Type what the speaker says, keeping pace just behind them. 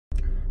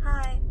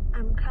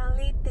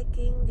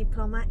taking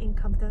Diploma in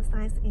Computer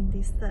Science in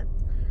DISTED.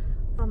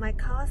 For my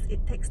course,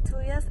 it takes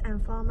 2 years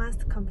and 4 months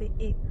to complete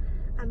it.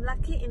 I'm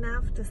lucky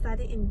enough to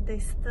study in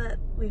DISTED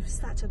with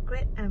such a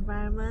great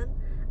environment.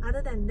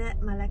 Other than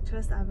that, my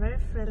lecturers are very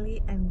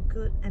friendly and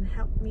good and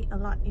help me a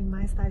lot in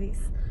my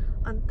studies.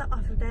 On top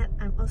of that,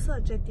 I'm also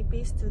a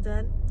JTP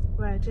student,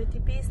 where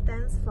JTP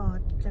stands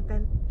for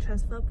Japan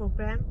Transfer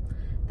Program.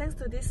 Thanks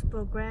to this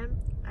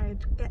program, I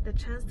get the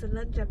chance to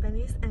learn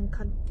Japanese and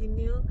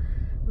continue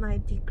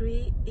my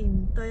degree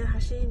in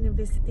Toyohashi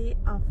University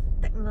of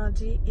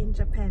Technology in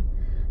Japan.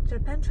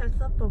 Japan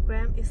Transfer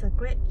Program is a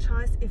great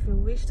choice if you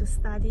wish to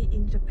study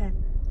in Japan.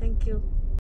 Thank you.